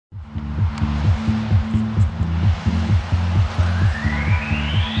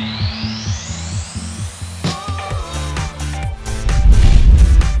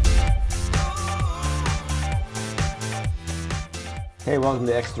Hey, welcome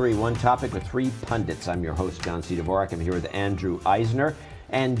to X3, one topic with three pundits. I'm your host, John C. Dvorak. I'm here with Andrew Eisner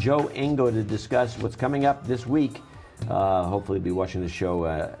and Joe Engo to discuss what's coming up this week. Hopefully be watching the show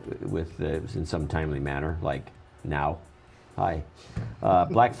in some timely manner, like now. Hi.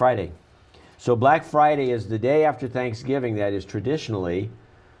 Black Friday. So Black Friday is the day after Thanksgiving that is traditionally,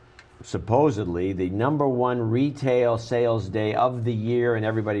 supposedly, the #1 retail sales day of the year, and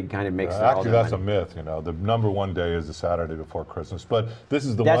everybody kind of makes all actually, their that's money. a myth. You know, the #1 day is the Saturday before Christmas, but this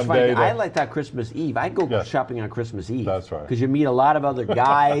is the That's one fine. day that I like that Christmas Eve. I go Yes. shopping on Christmas Eve. That's right. Because you meet a lot of other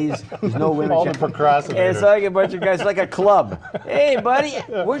guys. There's no women. all the procrastinators. It's like a bunch of guys, like a club. Hey, buddy,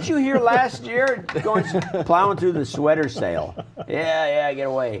 weren't you here last year? Going plowing through the sweater sale. Yeah, get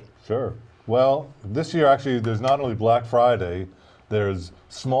away. Sure. Well, this year actually, there's not only Black Friday, there's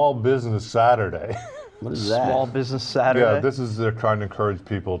Small Business Saturday. What is that? Small Business Saturday. Yeah, they're trying to encourage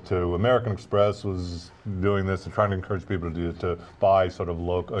people to. American Express was doing this. They're trying to encourage people to buy sort of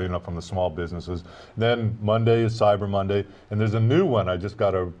local, from the small businesses. Then Monday is Cyber Monday, and there's a new one I just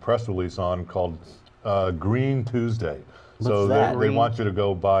got a press release on called Green Tuesday. So that? they want you to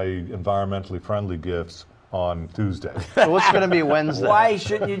go buy environmentally friendly gifts on Tuesday. So what's going to be Wednesday? Why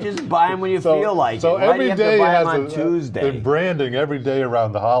shouldn't you just buy them when you feel like so it? Why do every you have to day buy has them on Tuesday? They're branding every day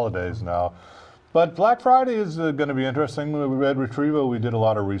around the holidays now. But Black Friday is going to be interesting. At Retrievo, we did a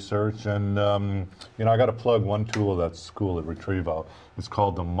lot of research, and I got to plug one tool that's cool at Retrievo. It's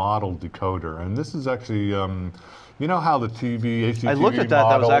called the Model Decoder, and this is actually, you know how the HDTV I looked at that.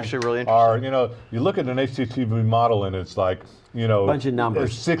 That was models actually really interesting. are, you look at an HDTV model, and it's like, bunch of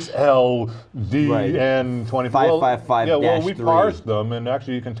numbers. 6LDN24. 555-3. Yeah, well, we parsed them, and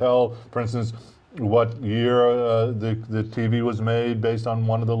actually you can tell, for instance, what year the TV was made based on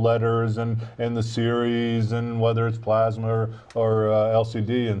one of the letters and the series and whether it's plasma or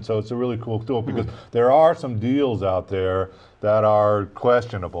LCD. And so it's a really cool tool because there are some deals out there that are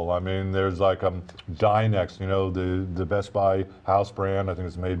questionable. I mean, there's like Dynex, the Best Buy house brand. I think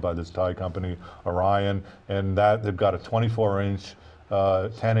it's made by this Thai company, Orion, and that they've got a 24-inch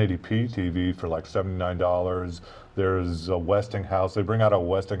 1080p TV for like $79. There's a Westinghouse. They bring out a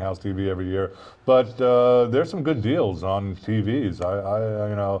Westinghouse TV every year, but there's some good deals on TVs.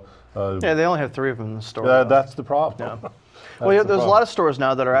 Yeah, they only have 3 of them in the store. That's the problem. Yeah. Well, yeah, there's a lot of stores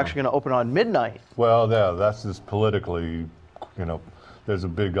now that are actually going to open on midnight. Well, yeah, that's just politically, there's a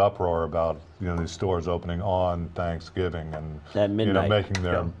big uproar about these stores opening on Thanksgiving and At midnight. Making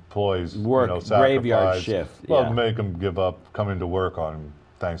their employees work graveyard sacrifice. shift. Well, Yeah. make them give up coming to work on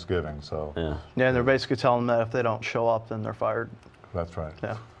Thanksgiving. So Yeah, and they're basically telling them that if they don't show up, then they're fired. that's right.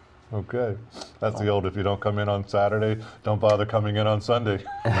 Yeah. Okay, that's the old. If you don't come in on Saturday, don't bother coming in on Sunday.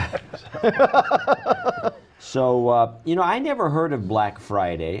 So, I never heard of Black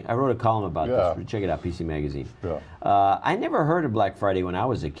Friday. I wrote a column about Yeah. this. Check it out, PC Magazine. Yeah. I never heard of Black Friday when I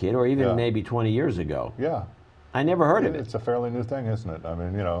was a kid, or even Yeah. maybe 20 years ago. Yeah. I never heard of it. It's a fairly new thing, isn't it? I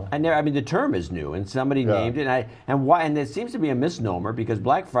mean, I mean, the term is new, and somebody Yeah. named it. And it seems to be a misnomer because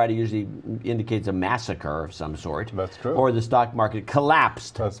Black Friday usually indicates a massacre of some sort. That's true. Or the stock market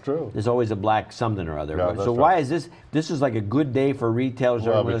collapsed. That's true. There's always a black something or other. Yeah, that's so right. why is this? This is like a good day for retailers.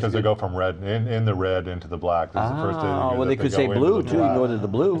 Well, Everyone else because is they go from red in the red into the black. This is the first day. well, they could say blue too. You can go to the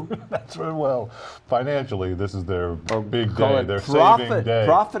blue. That's right. Well, financially, this is their big Call day. it Their saving day.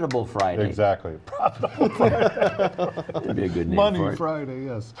 Profitable Friday. Exactly. Profitable That'd be a good name Money for it. Friday.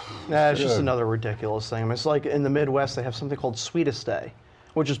 Yes. It's just Good. another ridiculous thing. I mean, it's like in the Midwest, they have something called Sweetest Day,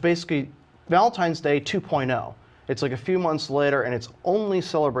 which is basically Valentine's Day 2.0. It's like a few months later, and it's only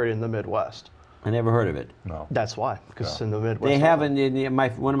celebrated in the Midwest. I never heard of it. No. That's why, because it's in the Midwest. They have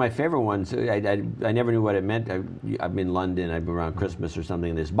one of my favorite ones. I never knew what it meant. I'm in London. I've been around Christmas or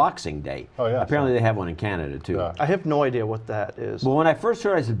something. This Boxing Day. Oh, yeah, Apparently they have one in Canada too. Yeah. I have no idea what that is. Well, when I first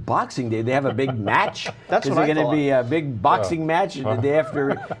heard, I said Boxing Day. They have a big match. That's Is what there I going to be thought. a big boxing match the day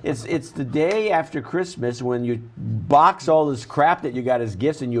after? It's the day after Christmas when you box all this crap that you got as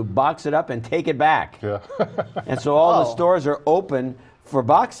gifts and you box it up and take it back. Yeah. And so all the Oh. stores are open for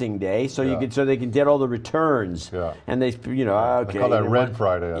Boxing Day, so Yeah. so they can get all the returns. Yeah. And they, okay. They call you that didn't Red want-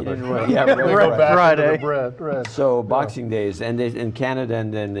 Friday. I you think. didn't want- yeah, Red They go Friday. back Friday. into the bread. So Boxing Days, and in Canada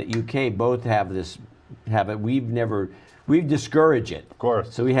and then the UK both have this. We've discouraged it. Of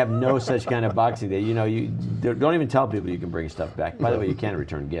course. So we have no such kind of Boxing Day. You don't even tell people you can bring stuff back. By the way, you can't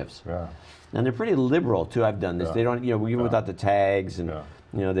return gifts. Yeah. And they're pretty liberal too. I've done this. Yeah. They don't, even without the tags and. Yeah.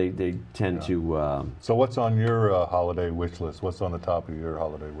 You know, they tend to. So what's on your holiday wish list? What's on the top of your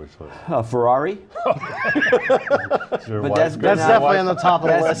holiday wish list? A Ferrari. Is your But wife that's good? been That's definitely on the top of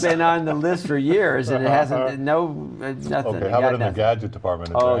the That's list. been on the list for years, and it hasn't. Nothing. Okay, how I got about in the nothing. gadget department?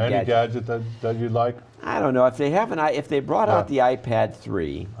 Is Oh, there any gadget that you like? I don't know if they haven't. If they brought out the iPad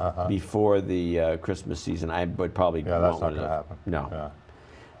 3 before the Christmas season, I would probably. Yeah, that's want not one going to of those. happen. No.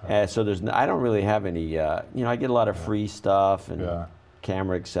 Yeah. So there's. I don't really have any. You know, I get a lot of free stuff and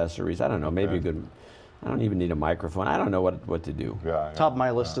camera accessories. I don't know. Maybe a good. I don't even need a microphone. I don't know what to do. Yeah. Top of my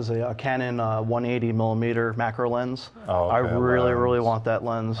list is a Canon 180 millimeter macro lens. Oh, okay, I really, really lens. want that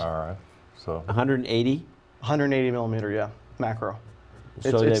lens. All right. So 180. 180 millimeter, yeah, macro.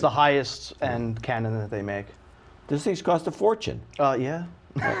 So It's the highest end Canon that they make. This thing's cost a fortune. Yeah.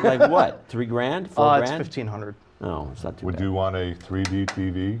 Like what? 3 grand? 4 It's grand? 1,500. No, it's not too would bad. you want a 3D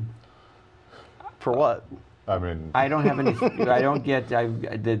TV? For what? I mean, I don't have any. I don't get.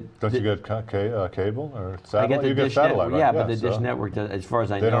 don't you get cable or satellite? I get the you get Dish satellite, Network. right? Yeah, but the so Dish Network, does, as far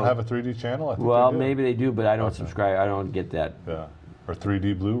as I know, They don't have a 3D channel. I think well, they do. maybe they do, but I don't subscribe. I don't get that. Yeah. Or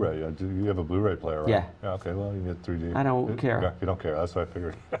 3D Blu-ray. You have a Blu-ray player, right? Yeah. Yeah. Okay. Well, you get 3D. I don't care. Yeah, you don't care. That's what I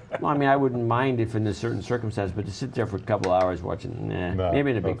figured. Well, I mean, I wouldn't mind if in a certain circumstance, but to sit there for a couple hours watching, No,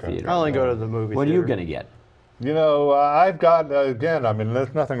 maybe in a big okay. theater. I only go to the movie What are theater. you gonna get? You know, I've got again. I mean,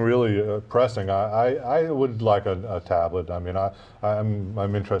 there's nothing really pressing. I would like a tablet. I mean,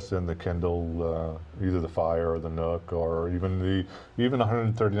 I'm interested in the Kindle, either the Fire or the Nook, or even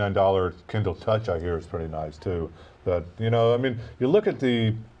 $139 Kindle Touch. I hear is pretty nice too. But you know, I mean, you look at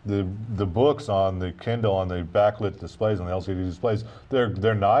the books on the Kindle on the backlit displays, on the LCD displays.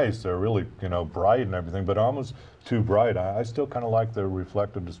 They're nice. They're really bright and everything, but almost too bright. I still kind of like the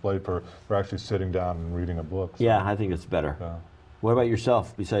reflective display for actually sitting down and reading a book. So, Yeah, I think it's better. yeah. What about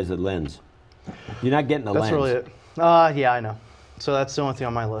yourself? Besides the lens, you're not getting the That's lens. really it. Yeah, I know. So that's the only thing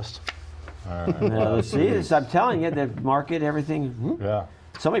on my list. All right. Let's see this. I'm telling you, the market, everything. Yeah.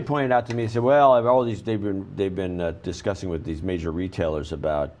 Somebody pointed out to me, said, "Well, all these they've been discussing with these major retailers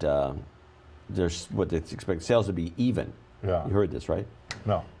about what they expect sales to be even." Yeah. You heard this, right?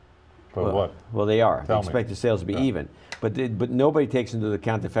 No. But what? Well, they are. Tell They me. expect the sales to be even, but nobody takes into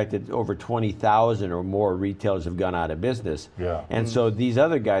account the fact that over 20,000 or more retailers have gone out of business. Yeah. And so these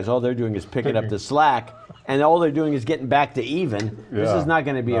other guys, all they're doing is picking up the slack, and all they're doing is getting back to even. This Yeah. is not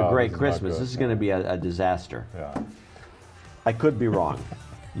going to be No, a great this is not Christmas. good. This is going to be a disaster. Yeah. I could be wrong.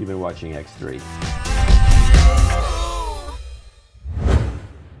 You've been watching X3.